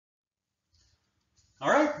All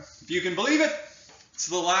right, if you can believe it, it's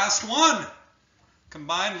the last one.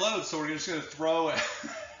 Combined load, so we're just going to throw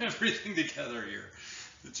everything together here.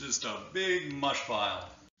 It's just a big mush pile.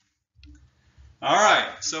 All right,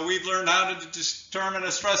 so we've learned how to determine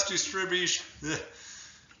a stress distribution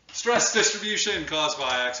caused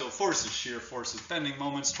by axial forces, shear forces, bending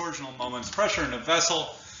moments, torsional moments, pressure in a vessel.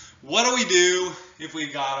 What do we do if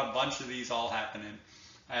we got a bunch of these all happening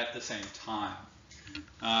at the same time?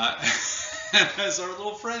 And as our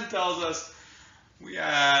little friend tells us, we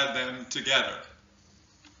add them together.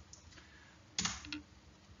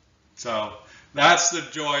 So that's the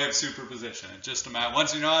joy of superposition. It's just a matter,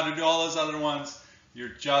 once you know how to do all those other ones, you're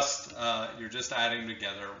just adding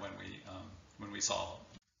together when we solve them.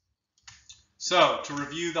 So to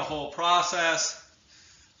review the whole process,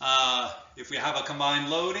 if we have a combined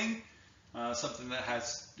loading, something that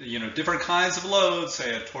has different kinds of loads,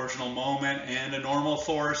 say a torsional moment and a normal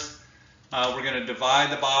force, we're going to divide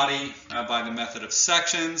the body by the method of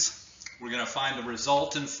sections. We're going to find the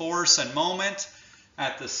resultant force and moment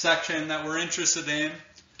at the section that we're interested in,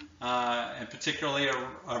 and particularly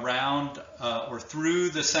around or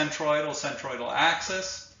through the centroidal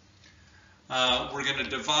axis. We're going to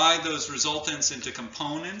divide those resultants into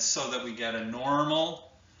components so that we get a normal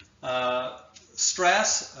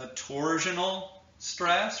stress, a torsional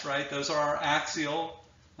stress, right? Those are our axial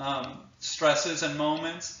stresses and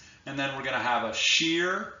moments. And then we're going to have a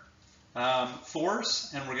shear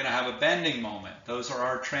force, and we're going to have a bending moment. Those are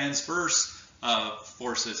our transverse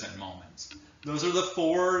forces and moments. Those are the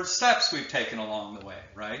 4 steps we've taken along the way,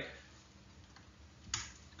 right?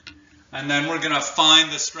 And then we're going to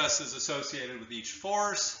find the stresses associated with each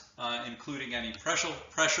force, including any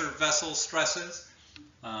pressure vessel stresses.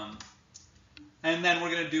 And then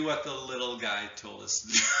we're going to do what the little guy told us to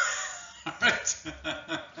do. All right.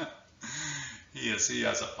 He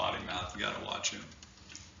has a potty mouth. You got to watch him.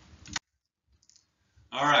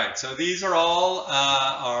 All right, so these are all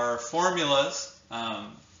our formulas.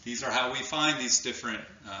 These are how we find these different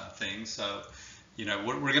things. So,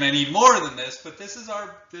 we're going to need more than this, but this is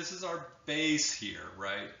our base here,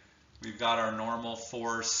 right? We've got our normal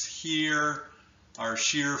force here, our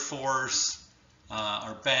shear force,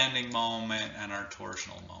 our bending moment, and our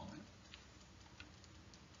torsional moment.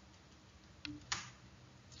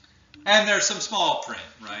 And there's some small print,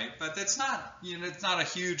 right? But it's not, it's not a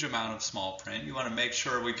huge amount of small print. You want to make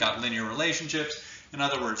sure we've got linear relationships. In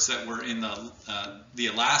other words, that we're in the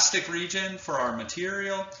elastic region for our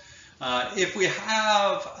material. If we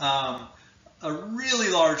have a really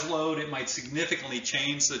large load, it might significantly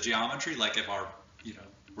change the geometry. Like if we're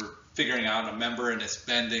figuring out a member and it's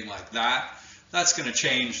bending like that, that's going to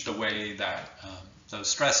change the way that those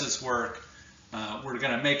stresses work. We're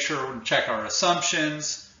going to make sure we check our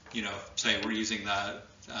assumptions. Say we're using the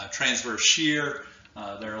transverse shear.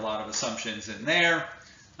 There are a lot of assumptions in there.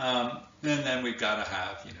 And then we've got to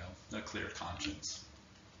have, a clear conscience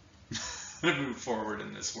to move forward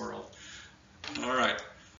in this world. All right.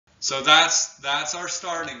 So that's our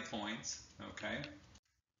starting point. Okay.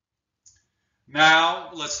 Now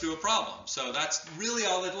let's do a problem. So that's really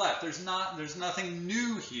all that's left. There's nothing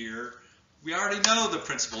new here. We already know the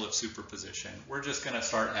principle of superposition. We're just going to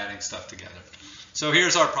start adding stuff together. So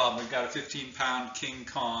here's our problem. We've got a 15-pound King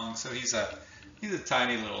Kong. So he's a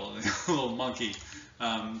tiny little monkey.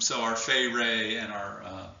 So our Fay Ray and our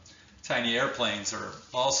tiny airplanes are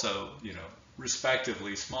also,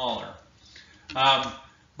 respectively smaller.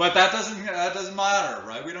 But that doesn't matter,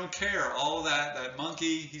 right? We don't care. All of that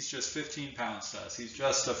monkey, he's just 15 pounds to us. He's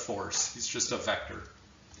just a force. He's just a vector.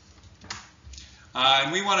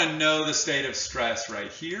 And we want to know the state of stress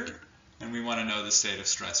right here, and we want to know the state of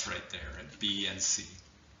stress right there at B and C.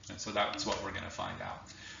 And so that's what we're going to find out.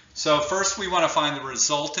 So first we want to find the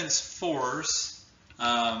resultant force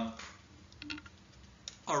around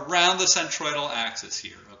the centroidal axis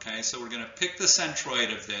here. Okay, so we're going to pick the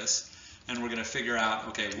centroid of this, and we're going to figure out,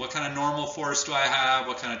 okay, what kind of normal force do I have?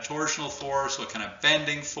 What kind of torsional force? What kind of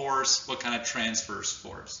bending force? What kind of transverse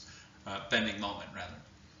force? Bending moment, rather.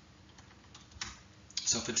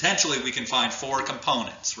 So potentially we can find 4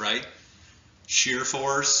 components, right? Shear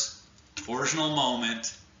force, torsional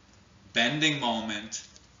moment, bending moment,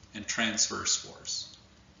 and transverse force.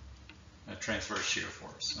 A transverse shear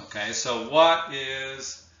force. Okay, so what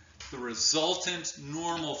is the resultant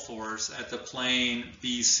normal force at the plane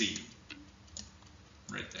BC?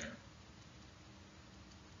 Right there.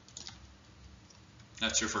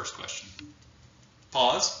 That's your first question.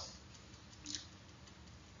 Pause.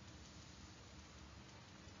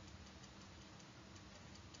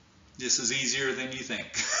 This is easier than you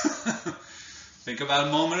think. Think about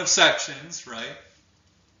a moment of sections, right?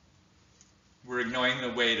 We're we're ignoring the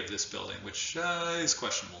weight of this building, which is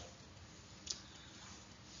questionable.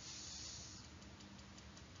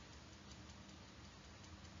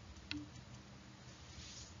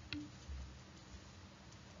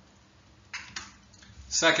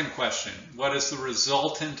 Second question, what is the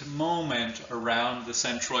resultant moment around the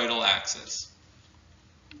centroidal axis?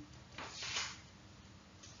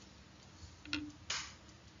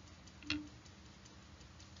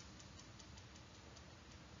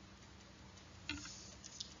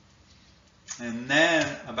 And then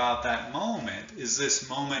about that moment, is this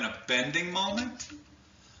moment a bending moment,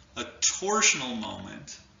 a torsional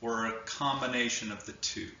moment, or a combination of the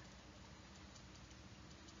two?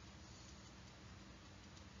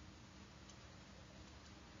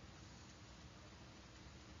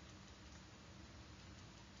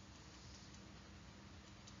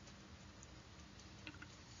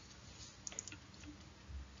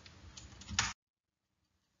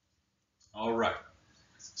 All right.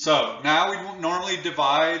 So now we normally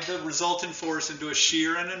divide the resultant force into a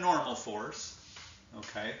shear and a normal force,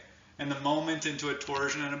 okay, and the moment into a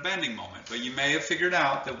torsion and a bending moment. But you may have figured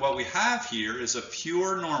out that what we have here is a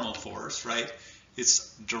pure normal force, right?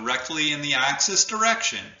 It's directly in the axis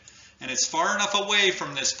direction, and it's far enough away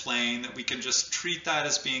from this plane that we can just treat that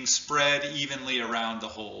as being spread evenly around the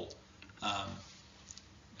whole,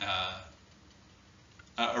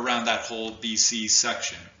 around that whole BC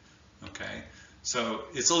section, okay? So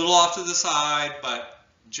it's a little off to the side, but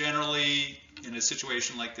generally in a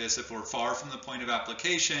situation like this, if we're far from the point of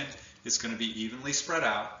application, it's going to be evenly spread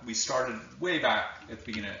out. We started way back at the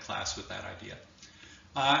beginning of class with that idea.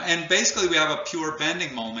 And basically we have a pure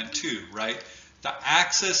bending moment too, right? The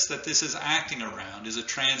axis that this is acting around is a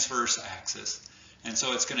transverse axis. And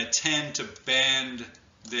so it's going to tend to bend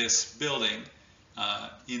this building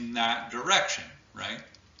in that direction, right?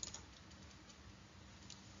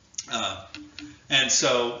 And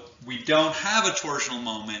so we don't have a torsional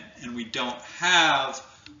moment and we don't have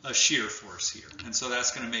a shear force here. And so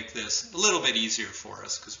that's going to make this a little bit easier for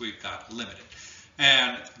us because we've got limited.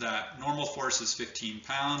 And that normal force is 15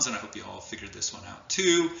 pounds, and I hope you all figured this one out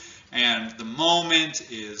too. And the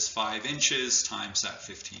moment is 5 inches times that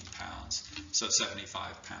 15 pounds, so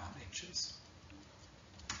 75 pound-inches.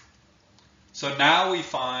 So now we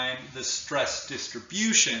find the stress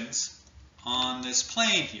distributions on this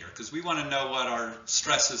plane here, because we want to know what our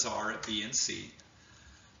stresses are at B and C.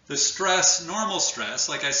 The stress, normal stress,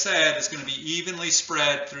 like I said, is going to be evenly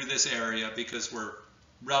spread through this area because we're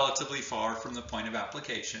relatively far from the point of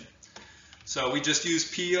application. So we just use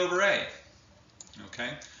P over A,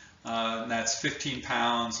 okay? And that's 15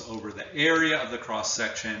 pounds over the area of the cross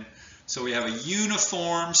section. So we have a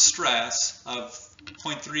uniform stress of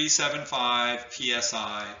 0.375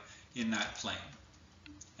 psi in that plane.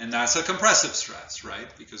 And that's a compressive stress, right?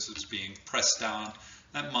 Because it's being pressed down.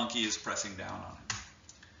 That monkey is pressing down on it.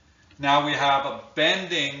 Now we have a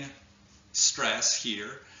bending stress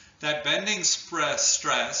here. That bending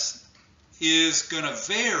stress is going to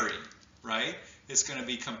vary, right? It's going to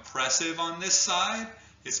be compressive on this side.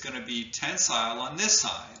 It's going to be tensile on this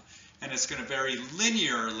side. And it's going to vary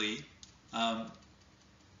linearly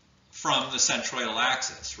from the centroidal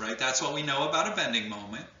axis, right? That's what we know about a bending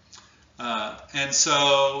moment. And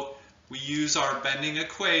so we use our bending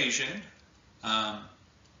equation.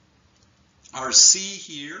 Our C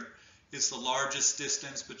here is the largest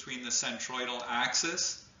distance between the centroidal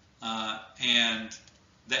axis and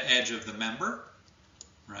the edge of the member,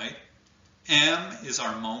 right? M is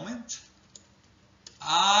our moment.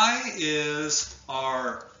 I is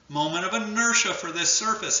our moment of inertia for this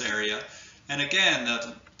surface area. And again,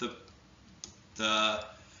 the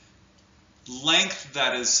length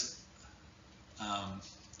that is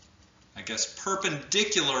I guess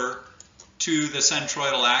perpendicular to the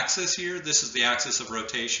centroidal axis here, this is the axis of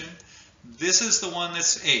rotation. This is the one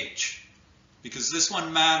that's H, because this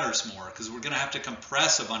one matters more, because we're going to have to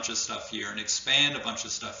compress a bunch of stuff here and expand a bunch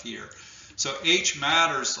of stuff here. So H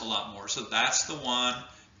matters a lot more. So that's the one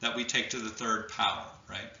that we take to the third power,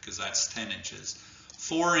 right? Because that's 10 inches.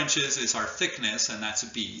 4 inches is our thickness, and that's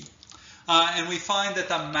B. And we find that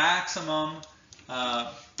the maximum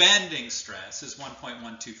bending stress is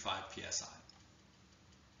 1.125 psi.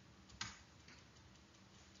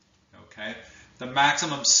 Okay, the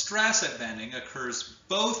maximum stress at bending occurs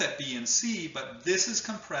both at B and C, but this is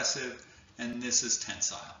compressive and this is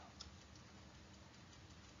tensile.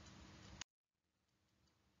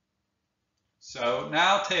 So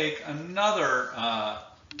now take another,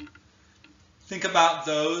 think about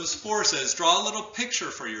those forces, draw a little picture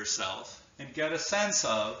for yourself and get a sense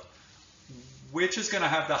of which is going to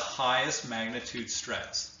have the highest magnitude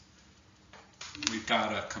stress. we've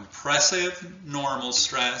got a compressive normal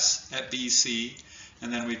stress at BC,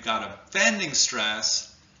 and then we've got a bending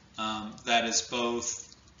stress that is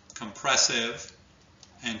both compressive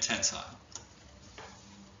and tensile.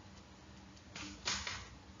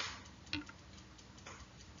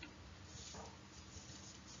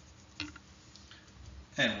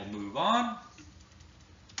 And we'll move on.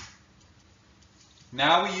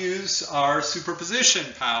 Now we use our superposition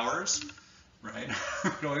powers, right?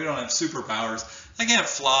 We don't have superpowers. I can't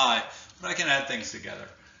fly, but I can add things together.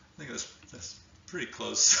 I think that's pretty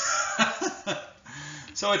close.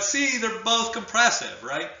 So at C, they're both compressive,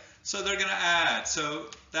 right? So they're going to add. So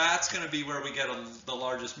that's going to be where we get the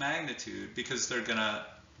largest magnitude, because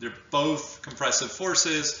they're both compressive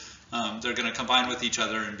forces. They're going to combine with each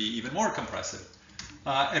other and be even more compressive.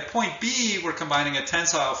 At point B, we're combining a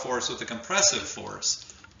tensile force with a compressive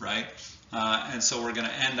force, right? And so we're going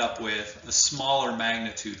to end up with a smaller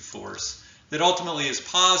magnitude force that ultimately is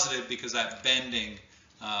positive, because that bending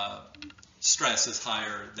stress is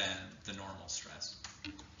higher than the normal stress.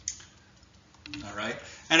 All right.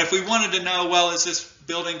 And if we wanted to know, well, is this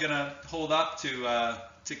building going to hold up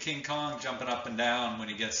to King Kong jumping up and down when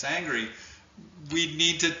he gets angry, we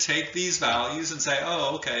need to take these values and say,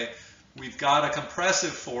 oh, okay, we've got a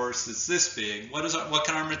compressive force that's this big. What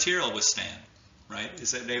can our material withstand, right?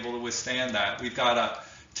 Is it able to withstand that? We've got a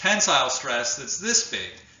tensile stress that's this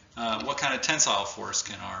big. What kind of tensile force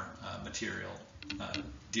can our material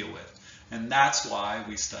deal with? And that's why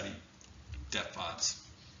we study depth pods.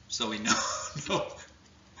 So we know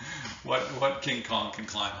what King Kong can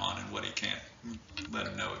climb on and what he can't. Let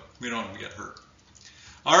him know it. We don't want him to get hurt.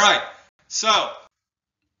 All right, so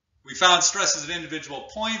we found stresses at individual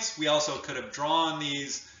points. We also could have drawn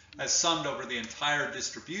these as summed over the entire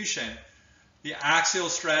distribution. The axial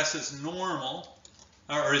stress is normal,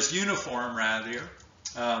 or is uniform rather,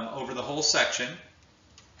 over the whole section.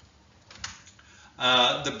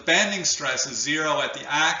 The bending stress is 0 at the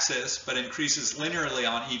axis, but increases linearly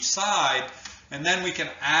on each side. And then we can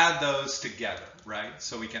add those together, right?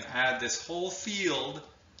 So we can add this whole field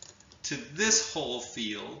to this whole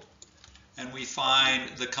field, and we find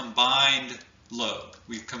the combined load.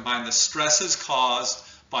 We've combined the stresses caused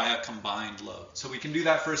by a combined load. So we can do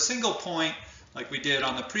that for a single point like we did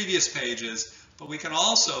on the previous pages, but we can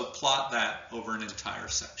also plot that over an entire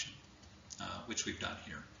section, which we've done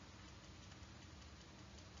here.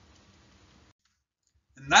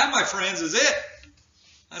 And that, my friends, is it.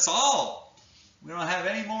 That's all. We don't have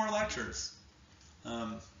any more lectures.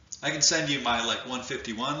 I can send you my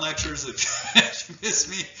 151 lectures if you miss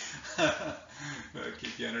me.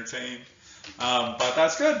 Keep you entertained. But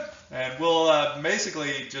that's good. And we'll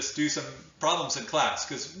basically just do some problems in class,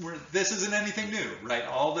 because this isn't anything new, right?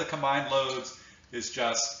 All the combined loads is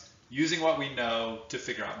just using what we know to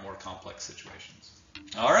figure out more complex situations.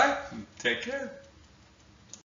 All right, take care.